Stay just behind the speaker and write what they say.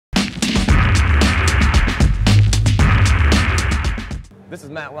This is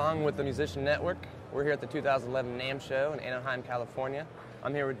Matt Long with the Musician Network. We're here at the 2011 NAMM show in Anaheim, California.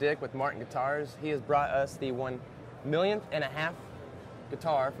 I'm here with Dick with Martin Guitars. He has brought us the 1 millionth and a half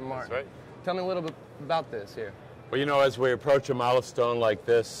guitar from Martin. That's right. Tell me a little bit about this here. Well, you know, as we approach a milestone like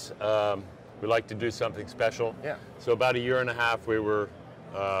this, we like to do something special. Yeah. So about a year and a half, we were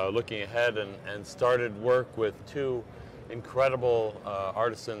looking ahead and started work with two incredible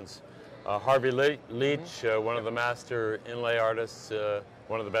artisans. Harvey Leach, one of the master inlay artists,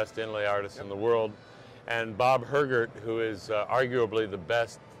 one of the best inlay artists in the world, and Bob Hergert, who is arguably the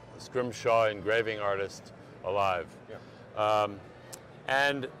best scrimshaw engraving artist alive. Yeah.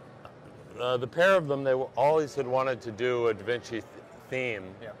 And the pair of them, they always had wanted to do a Da Vinci theme.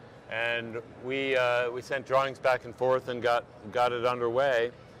 Yeah. And we sent drawings back and forth and got it underway.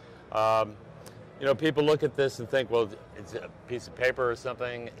 You know, people look at this and think, well, it's a piece of paper or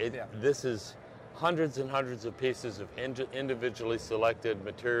something. This is hundreds and hundreds of pieces of individually selected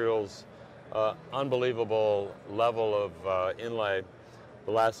materials, unbelievable level of inlay.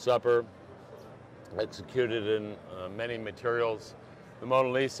 The Last Supper, executed in many materials. The Mona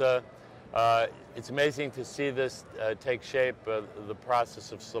Lisa. It's amazing to see this take shape, the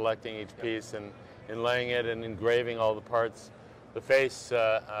process of selecting each piece and inlaying it and engraving all the parts. The face,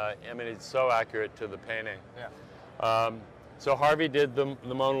 I mean, it's so accurate to the painting. Yeah. So Harvey did the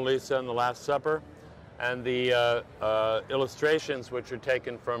Mona Lisa and the Last Supper, and the illustrations, which are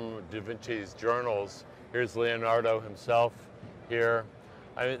taken from Da Vinci's journals. Here's Leonardo himself here.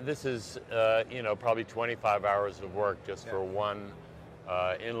 I mean, this is, you know, probably 25 hours of work just for one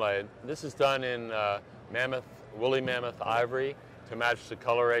inlay. This is done in woolly mammoth ivory to match the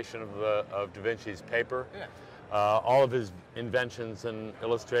coloration of Da Vinci's paper. Yeah. All of his inventions and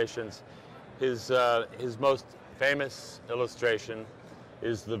illustrations. His most famous illustration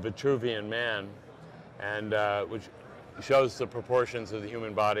is the Vitruvian Man, and which shows the proportions of the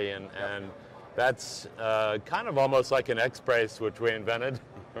human body, and that's kind of almost like an X-brace, which we invented,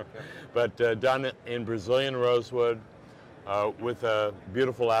 but done in Brazilian rosewood with a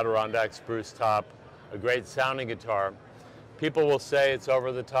beautiful Adirondack spruce top, a great sounding guitar. People will say it's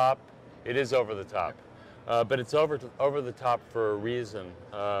over the top. It is over the top. But it's over the top for a reason.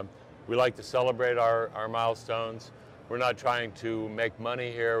 We like to celebrate our milestones. We're not trying to make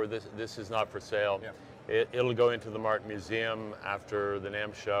money here. This is not for sale. Yeah. It'll go into the Martin Museum after the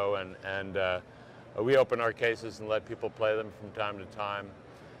NAMM show, and we open our cases and let people play them from time to time.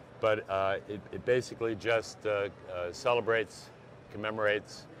 But it basically just celebrates,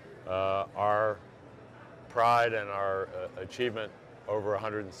 commemorates our pride and our achievement over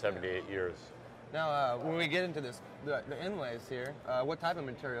 178 years. Now, when we get into this, the inlays here, what type of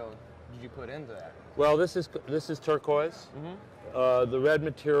material did you put into that? Well, this is turquoise. Mm-hmm. The red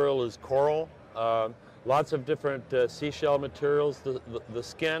material is coral. Lots of different seashell materials. The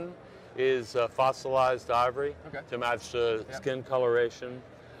skin is fossilized ivory to match the skin coloration.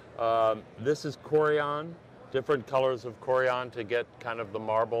 This is corian, different colors of corian to get kind of the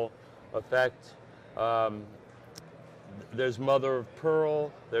marble effect. There's mother of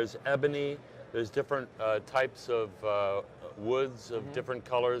pearl. There's ebony. There's different types of woods of different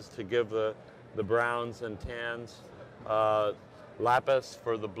colors to give the browns and tans. Lapis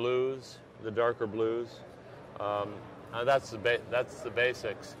for the blues, the darker blues. That's the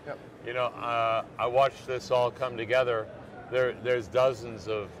basics. Yep. You know, I watched this all come together. There's dozens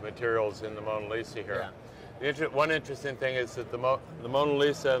of materials in the Mona Lisa here. Yeah. One interesting thing is that the Mona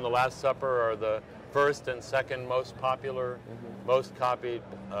Lisa and the Last Supper are the first and second most popular, most copied,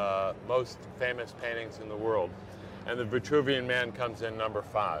 most famous paintings in the world, and the Vitruvian Man comes in number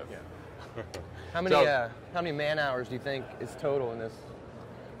 5. Yeah. How many man hours do you think is total in this?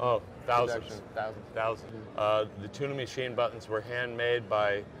 Oh, thousands. Production? Thousands. The tuning machine buttons were handmade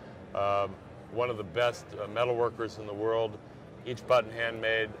by one of the best metal workers in the world. Each button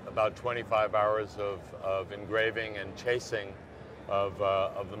handmade, about 25 hours of engraving and chasing of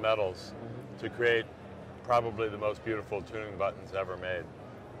the metals to create probably the most beautiful tuning buttons ever made.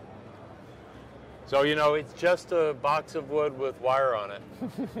 So, you know, it's just a box of wood with wire on it,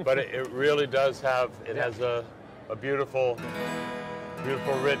 but it really does have, it has a beautiful,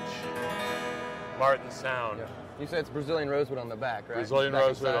 rich Martin sound. Yeah. You said it's Brazilian rosewood on the back, right? Brazilian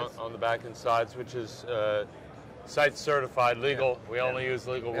rosewood on the back and sides, which is site certified, legal. We only use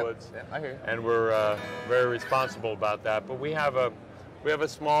legal woods. Yeah, I hear you. And we're very responsible about that. But we have a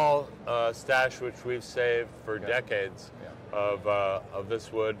small stash which we've saved for decades of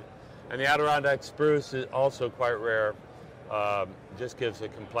this wood. And the Adirondack spruce is also quite rare. Just gives a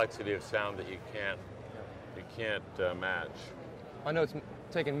complexity of sound that you can't match. I know it's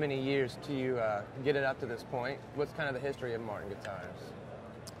taken many years to get it up to this point. What's kind of the history of Martin Guitars?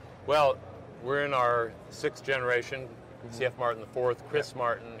 Well, we're in our 6th generation. C.F. Martin IV, Chris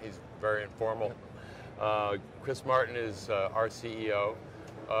Martin, he's very informal. Chris Martin is our CEO.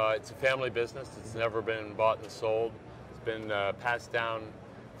 It's a family business. It's never been bought and sold. It's been passed down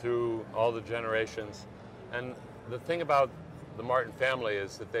through all the generations. And the thing about the Martin family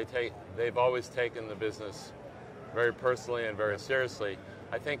is that they've always taken the business very personally and very seriously.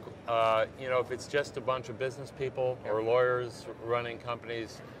 I think, if it's just a bunch of business people or lawyers running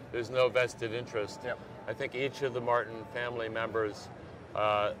companies, there's no vested interest. I think each of the Martin family members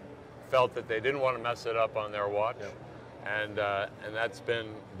felt that they didn't want to mess it up on their watch, and that's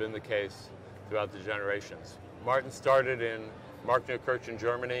been the case throughout the generations. Martin started in Markneukirchen,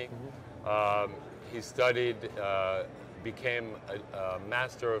 Germany. He studied, became a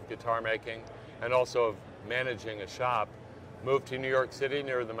master of guitar making and also of managing a shop. Moved to New York City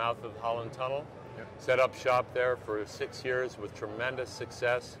near the mouth of the Holland Tunnel. Set up shop there for 6 years with tremendous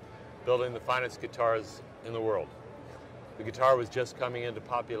success, building the finest guitars in the world. The guitar was just coming into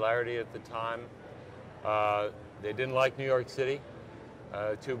popularity at the time. They didn't like New York City,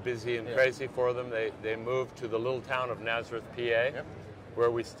 too busy and crazy for them. They moved to the little town of Nazareth, PA,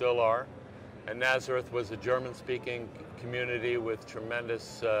 where we still are. And Nazareth was a German-speaking community with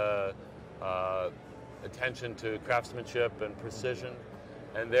tremendous attention to craftsmanship and precision.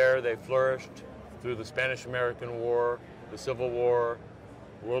 And there they flourished through the Spanish-American War, the Civil War,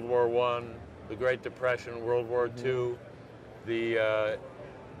 World War I, the Great Depression, World War II, the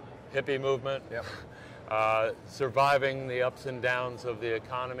hippie movement, surviving the ups and downs of the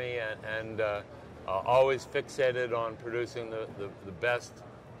economy, and always fixated on producing the best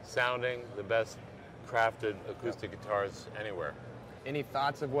sounding, the best crafted acoustic guitars anywhere. Any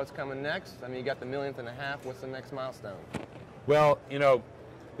thoughts of what's coming next? I mean, you got the 1.5 millionth. What's the next milestone? Well,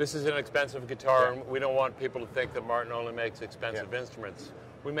 this is an expensive guitar, and we don't want people to think that Martin only makes expensive instruments.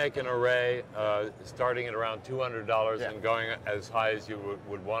 We make an array starting at around $200 and going as high as you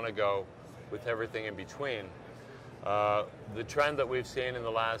would want to go with everything in between. The trend that we've seen in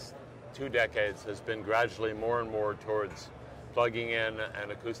the last 2 decades has been gradually more and more towards plugging in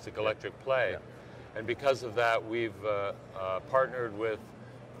an acoustic electric play. And because of that, we've partnered with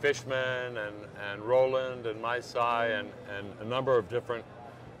Fishman and Roland and Maisai and a number of different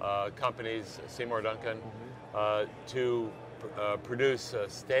companies, Seymour Duncan, to produce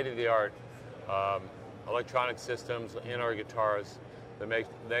state-of-the-art electronic systems in our guitars that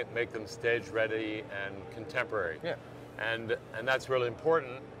make them stage-ready and contemporary. And that's really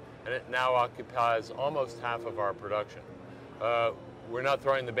important, and it now occupies almost half of our production. We're not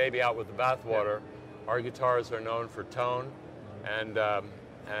throwing the baby out with the bathwater. Our guitars are known for tone and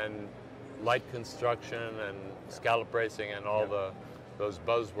light construction and scallop bracing and all those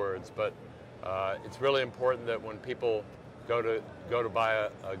buzzwords. But it's really important that when people go to buy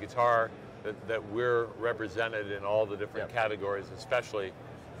a guitar, that we're represented in all the different categories, especially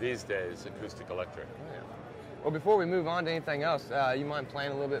these days, acoustic electric. Well, before we move on to anything else, you mind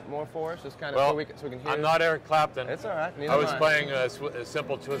playing a little bit more for us, just kind of so we can hear? I'm not Eric Clapton. It's all right. I was playing a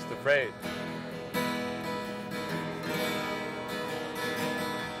simple twist of fate.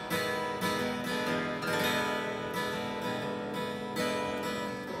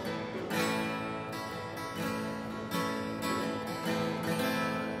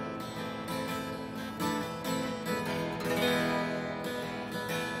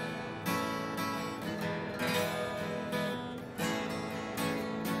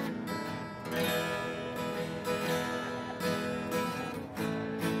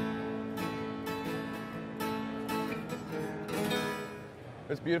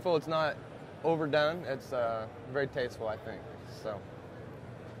 It's beautiful. It's not overdone. It's very tasteful, I think. So.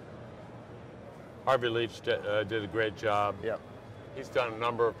 Harvey Leach did a great job. Yep. He's done a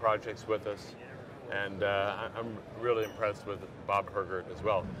number of projects with us, and I'm really impressed with Bob Hergert as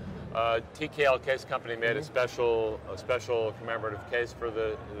well. TKL Case Company made a special commemorative case for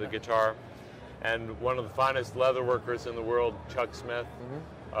the guitar, and one of the finest leather workers in the world, Chuck Smith,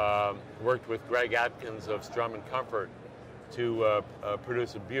 worked with Greg Atkins of Strum and Comfort to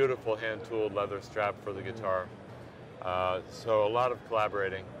produce a beautiful hand-tooled leather strap for the guitar. So a lot of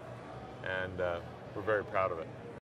collaborating, and we're very proud of it.